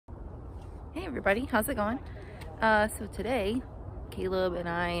Hey everybody, how's it going? So today, Caleb and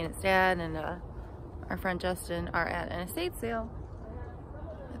I and his dad and our friend Justin are at an estate sale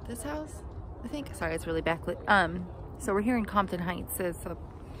at this house, I think. Sorry, it's really backlit. So we're here in Compton Heights. It's a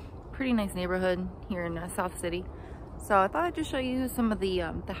pretty nice neighborhood here in South City. So I thought I'd just show you some of the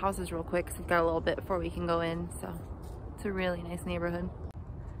houses real quick, because we've got a little bit before we can go in. So it's a really nice neighborhood.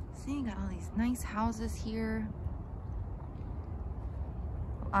 See, you got all these nice houses here.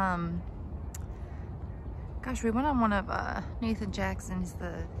 Gosh, we went on one of Nathan Jackson's,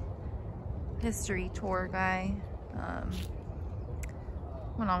 the history tour guy.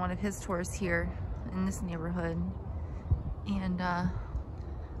 Went on one of his tours here in this neighborhood, and a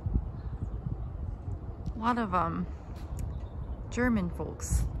lot of German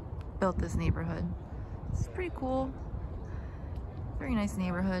folks built this neighborhood. It's pretty cool, very nice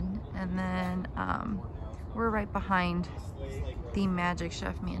neighborhood. And then we're right behind the Magic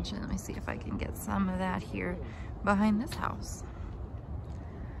Chef Mansion. Let me see if I can get some of that here behind this house.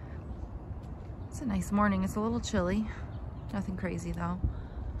 It's a nice morning. It's a little chilly. Nothing crazy though.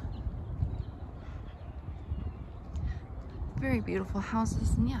 Very beautiful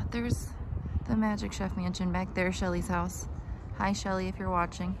houses. And yeah, there's the Magic Chef Mansion back there, Shelly's house. Hi Shelly, if you're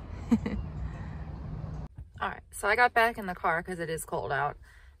watching. Alright, so I got back in the car because it is cold out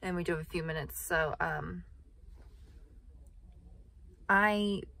and we drove a few minutes. So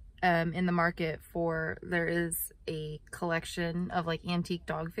I am in the market for, there is a collection of like antique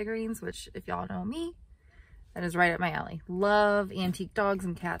dog figurines, which if y'all know me, that is right up my alley. Love antique dogs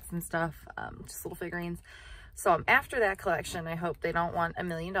and cats and stuff, just little figurines. So I'm after that collection. I hope they don't want $1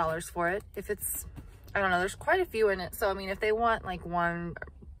 million for it. If it's, I don't know, there's quite a few in it. So I mean, if they want like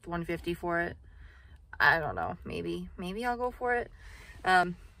 $150 for it, I don't know, maybe I'll go for it.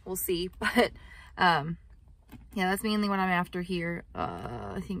 We'll see. But yeah, that's mainly what I'm after here.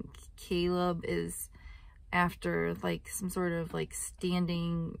 I think Caleb is after like some sort of like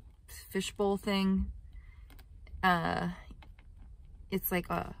standing fishbowl thing. It's like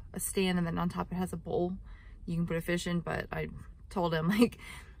a stand, and then on top it has a bowl you can put a fish in. But I told him, like,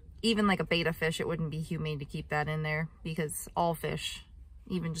 even like a betta fish, it wouldn't be humane to keep that in there, because all fish,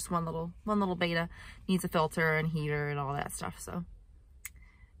 even just one little betta, needs a filter and heater and all that stuff. So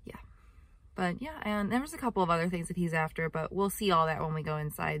but yeah, and there's a couple of other things that he's after, but we'll see all that when we go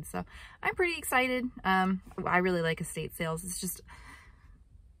inside. So I'm pretty excited. I really like estate sales. It's just,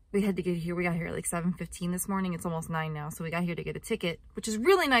 we had to get here. We got here at like 7:15 this morning. It's almost 9 now. So we got here to get a ticket, which is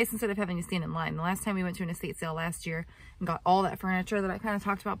really nice instead of having to stand in line. The last time we went to an estate sale last year and got all that furniture that I kind of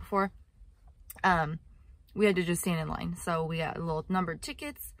talked about before, we had to just stand in line. So we got little numbered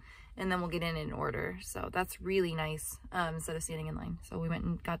tickets, and then we'll get in order. So that's really nice, instead of standing in line. So we went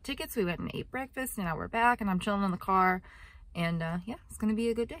and got tickets, we went and ate breakfast, and now we're back and I'm chilling in the car. And yeah, it's gonna be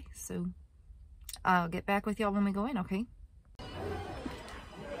a good day. So I'll get back with y'all when we go in, okay?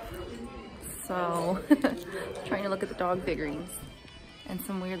 So trying to look at the dog figurines, and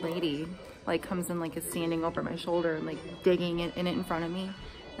some weird lady like comes in, like is standing over my shoulder and like digging it in front of me,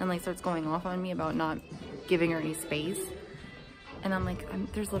 and like starts going off on me about not giving her any space. And I'm like,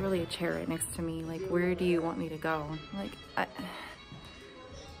 there's literally a chair right next to me. Like, where do you want me to go? Like,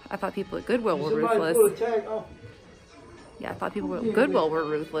 I thought people at Goodwill were ruthless. Yeah, I thought people at Goodwill were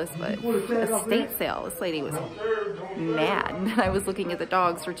ruthless, but estate sale, this lady was mad. I was looking at the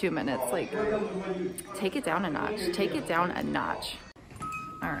dogs for 2 minutes. Like, take it down a notch. Take it down a notch.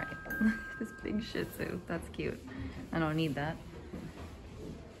 All right, this big Shih Tzu. That's cute. I don't need that.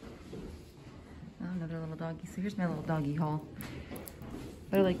 Oh, another little doggy. So here's my little doggy haul.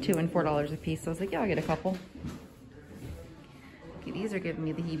 They're like $2 and $4 a piece. So I was like, yeah, I'll get a couple. Okay, these are giving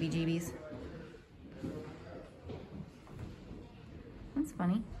me the heebie-jeebies. That's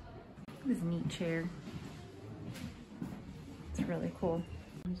funny. This neat chair. It's really cool.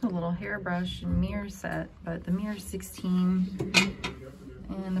 There's a little hairbrush and mirror set, but the mirror's 16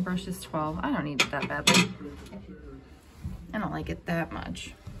 and the brush is 12. I don't need it that badly. I don't like it that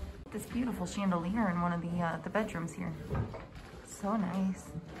much. This beautiful chandelier in one of the bedrooms here. So nice.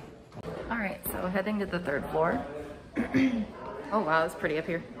 All right, so heading to the 3rd floor. Oh wow, it's pretty up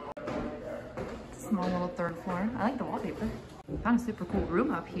here. Small little 3rd floor. I like the wallpaper. Found a super cool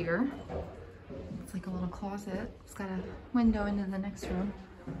room up here. It's like a little closet. It's got a window into the next room.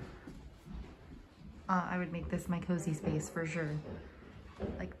 I would make this my cozy space for sure.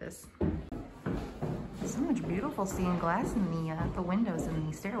 Like this. So much beautiful stained glass in the windows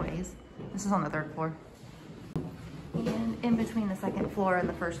and the stairways. This is on the 3rd floor. And in between the 2nd floor and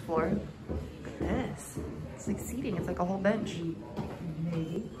the 1st floor, look at this. It's like seating. It's like a whole bench.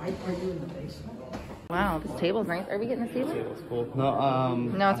 Maybe. Are you in the basement? Wow, this table's nice. Are we getting this table? This table's cool. No,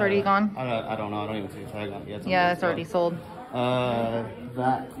 no, it's already gone? I don't know. I don't even see a tag on it yet. Yeah, it's already sold.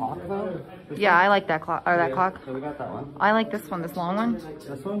 That clock though? Yeah, I like that clock. Or that clock. So we got that one. I like this one, this long one.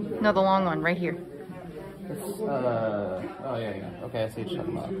 This one? No, the long one, right here. Oh yeah. Okay, I see what you're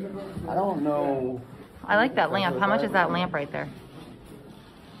talking about. I don't know. I like that lamp. How much is that lamp right there?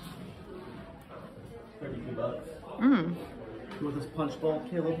 $32. Mm. You want this punch bowl,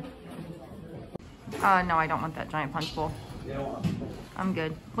 Caleb? No, I don't want that giant punch bowl. I'm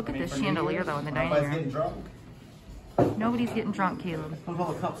good. Look at this chandelier though in the dining room. Nobody's getting drunk, Caleb. What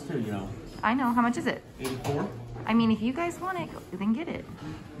about the cups too, you know? I know. How much is it? 84. I mean, if you guys want it, then get it.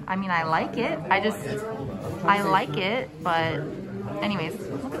 I mean, I like it. I like it, but anyways,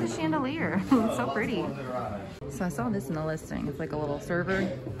 look at the chandelier. It's so pretty. So I saw this in the listing. It's like a little server.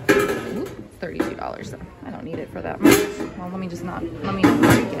 Ooh, $32. So I don't need it for that much. Well, let me not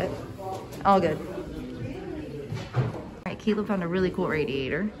break it. All good. All right, Caleb found a really cool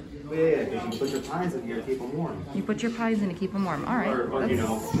radiator. Yeah, you put your pies in here to keep them warm. You put your pies in to keep them warm. All right, or that's you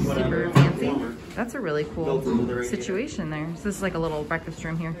know, super fancy. That's a really cool situation there. So this is like a little breakfast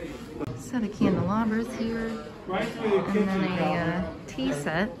room here. Set of candelabras here, and then a tea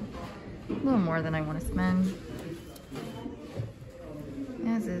set. A little more than I want to spend.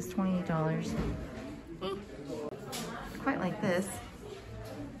 This is $28. Quite like this.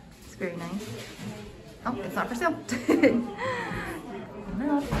 It's very nice. Oh, it's not for sale.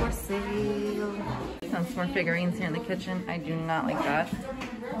 Not for sale. Some more figurines here in the kitchen. I do not like that.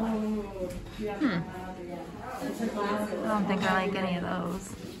 I don't think I like any of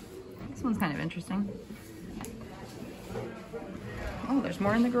those. This one's kind of interesting. Oh, there's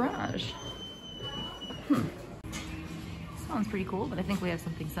more in the garage. This one's pretty cool, but I think we have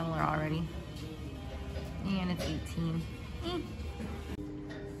something similar already. And it's 18.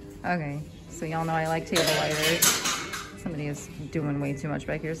 Okay, so y'all know I like table lighters. Somebody is doing way too much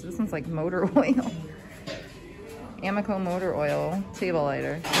back here. So this one's like motor oil. Amico motor oil table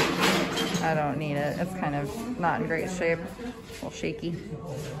lighter. I don't need it. It's kind of not in great shape. A little shaky.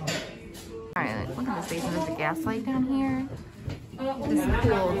 All right, look at this basin. There's a gas light down here. This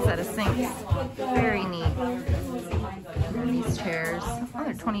cool set of sinks. Very neat. These chairs. Oh,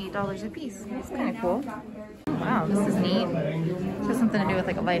 they're $28 a piece. That's kind of cool. Oh, wow, this is neat. This has something to do with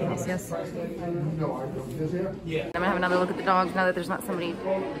like a lighthouse, yes. I'm gonna have another look at the dogs now that there's not somebody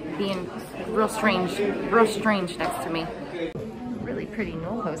being real strange next to me. Really pretty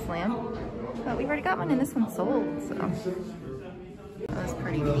Knoll Post lamp. But we've already got one and this one's sold, so. That was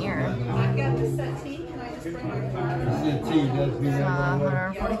pretty near. I've got the set tea. Can I just bring it?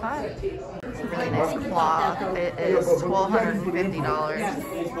 $145. It's a really nice cloth. It is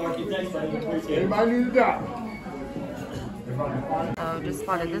 $1,250. Anybody need a dog? Oh, just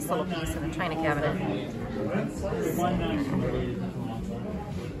spotted this little piece in the china cabinet.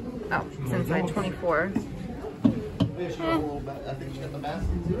 Oh, it's inside 24.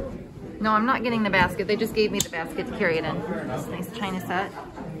 No, I'm not getting the basket. They just gave me the basket to carry it in. This nice china set.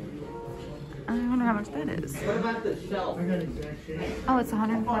 I wonder how much that is. What about the shelf? Oh, it's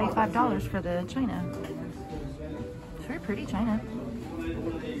 $145 for the china. It's very pretty china.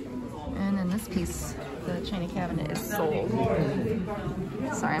 And then this piece, the china cabinet, is sold.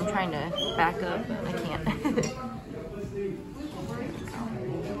 Sorry, I'm trying to back up, but I can't.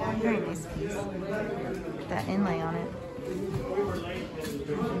 Very nice piece. That inlay on it.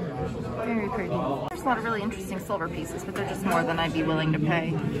 Very pretty. There's a lot of really interesting silver pieces, but they're just more than I'd be willing to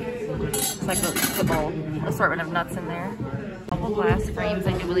pay. It's like a whole assortment of nuts in there. Couple glass frames.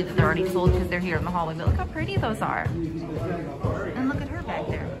 I do believe that they're already sold because they're here in the hallway, but look how pretty those are. And look at her back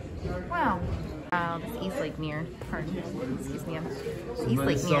there. Wow. Wow, this Eastlake mirror. Pardon. Excuse me. This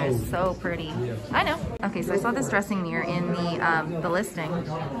Eastlake mirror is so pretty. I know. Okay, so I saw this dressing mirror in the listing,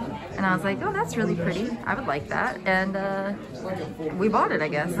 and I was like, oh, that's really pretty. I would like that, and we bought it, I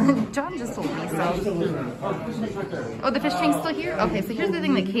guess. John just told me so. Oh, the fish tank's still here. Okay, so here's the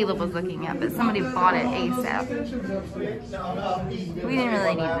thing that Caleb was looking at, but somebody bought it ASAP. We didn't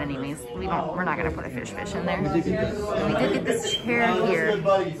really need it anyways. We're not gonna put a fish in there. And we did get this chair here.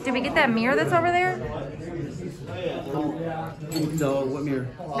 Did we get that mirror that's over there? No, what mirror?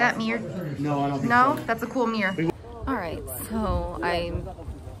 That mirror? No, I don't think No? That's a cool mirror. All right, so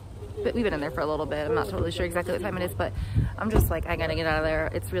we've been in there for a little bit. I'm not totally sure exactly what time it is, but I'm just like, I gotta get out of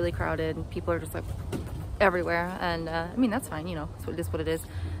there. It's really crowded. People are just like everywhere. And I mean, that's fine, you know, it is what it is.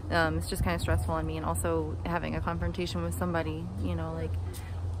 It's just kind of stressful on me, and also having a confrontation with somebody, you know, like,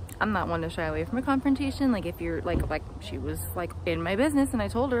 I'm not one to shy away from a confrontation. Like, if you're like she was like in my business, and I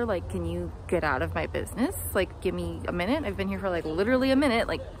told her, like, can you get out of my business? Like, give me a minute. I've been here for like literally a minute.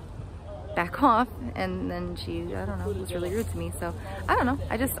 Like, back off, and then she, I don't know, was really rude to me. So I don't know,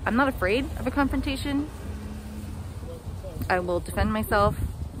 I'm not afraid of a confrontation. I will defend myself,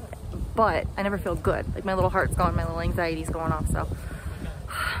 but I never feel good. Like my little heart's going, my little anxiety's going off. So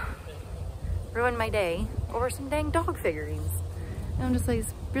ruined my day over some dang dog figurines. And I'm just like,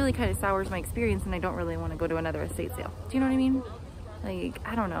 this really kind of sours my experience, and I don't really want to go to another estate sale. Do you know what I mean? Like,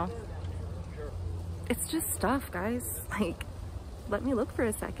 I don't know. It's just stuff, guys. Like, let me look for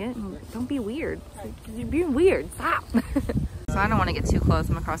a second and don't be weird. Like, you're being weird. Stop. So I don't want to get too close.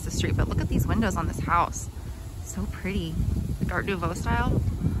 I'm across the street, but look at these windows on this house. So pretty. Art Nouveau style.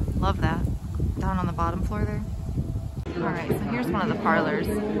 Love that. Down on the bottom floor there. Alright, so here's one of the parlors.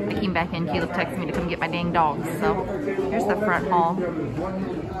 I came back in, Caleb texted me to come get my dang dogs. So here's the front hall.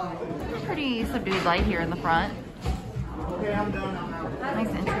 Pretty subdued light here in the front. Nice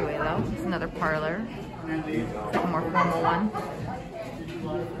entryway though. It's another parlor. It's a more formal one.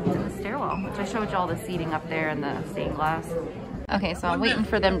 And the stairwell, which I showed you all the seating up there and the stained glass. Okay, so I'm waiting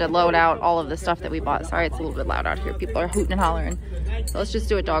for them to load out all of the stuff that we bought. Sorry, it's a little bit loud out here. People are hooting and hollering. So let's just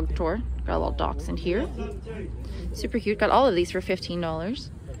do a dog tour. Got a little dachshund here. Super cute. Got all of these for $15.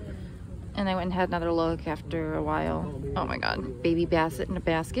 And I went and had another look after a while. Oh my god. Baby basset in a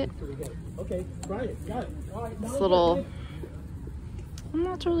basket. This little... I'm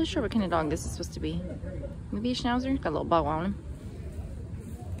not totally sure what kind of dog this is supposed to be. Maybe a schnauzer? Got a little bow on him.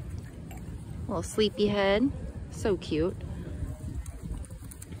 Little sleepy head. So cute.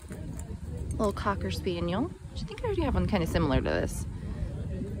 Little cocker spaniel, which I think I already have one kind of similar to this,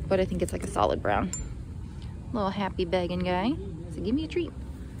 but I think it's like a solid brown. Little happy begging guy, so give me a treat.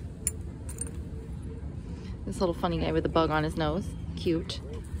 This little funny guy with a bug on his nose, cute.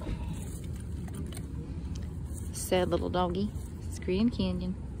 Sad little doggy, Screen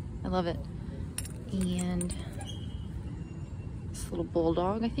Canyon, I love it. And this little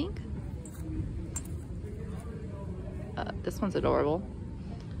bulldog, I think. This one's adorable.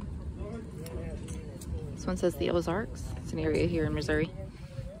 This one says the Ozarks. It's an area here in Missouri.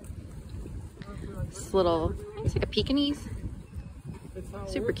 This little, it's like a Pekingese.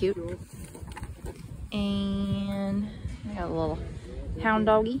 Super cute. And I got a little hound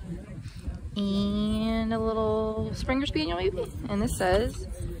doggy. And a little Springer Spaniel maybe. And this says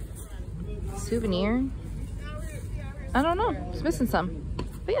souvenir. I don't know, it's missing some.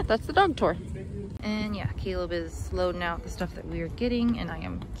 But yeah, that's the dog tour. And yeah, Caleb is loading out the stuff that we are getting, and I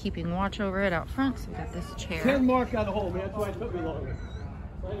am keeping watch over it out front. So we got this chair. 10 mark on the hole, man. That's why it took me longer.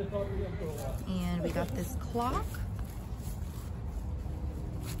 And we got this clock.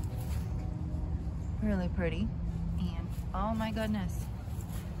 Really pretty. And oh my goodness,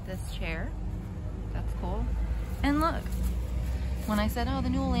 this chair. That's cool. And look, when I said, oh, the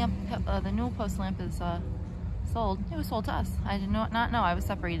new post lamp is sold, it was sold to us. I did not know. I was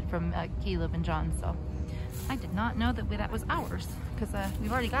separated from Caleb and John, so I did not know that that was ours, because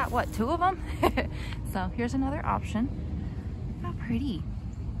we've already got, what, 2 of them? So here's another option. How pretty.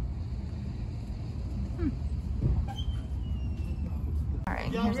 All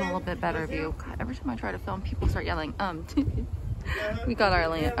right, here's a little bit better view. God, every time I try to film, people start yelling. We got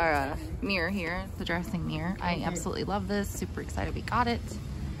our mirror here, the dressing mirror. I absolutely love this. Super excited we got it.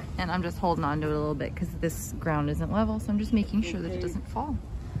 And I'm just holding on to it a little bit because this ground isn't level, so I'm just making sure that it doesn't fall.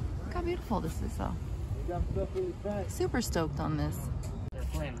 Look how beautiful this is though. Super stoked on this.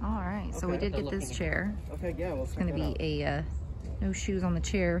 Alright, so we did get this chair. Okay, yeah, It's going to be a no shoes on the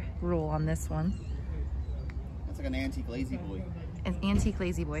chair rule on this one. That's like an antique lazy boy. An antique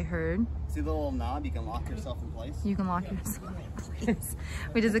lazy boy, heard. See the little knob? You can lock yourself in place. You can lock yourself in place.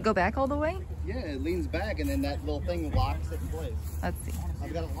 Wait, does it go back all the way? Yeah, it leans back and then that little thing locks it in place. Let's see.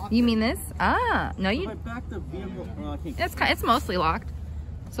 I've got it locked. You mean this? Ah, no, you. Back the vehicle. It's mostly locked.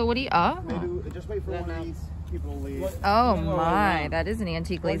 So what do you? Oh. Just wait for one of these people to leave. Oh my, that is an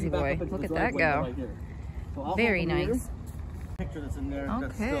antique lazy boy. Look at that go. Very nice. Picture that's in there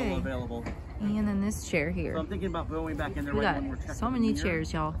that's still available. And then this chair here. So I'm thinking about going back in there We right got when we're checking so many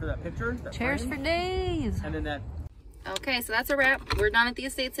chairs, y'all. For that picture. Chairs for days. And then that. Okay, so that's a wrap. We're done at the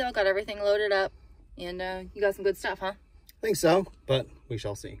estate sale. Got everything loaded up. And you got some good stuff, huh? I think so, but we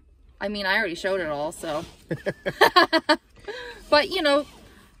shall see. I mean, I already showed it all, so. But, you know,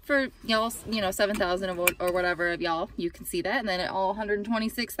 for y'all, 7,000 or whatever of y'all, you can see that. And then all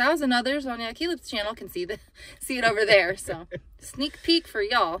 126,000 others on Caleb's channel can see it over there. So, sneak peek for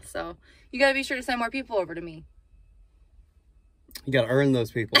y'all. So, you got to be sure to send more people over to me. You got to earn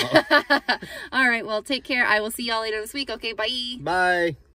those people. All right, well, take care. I will see y'all later this week. Okay, bye. Bye.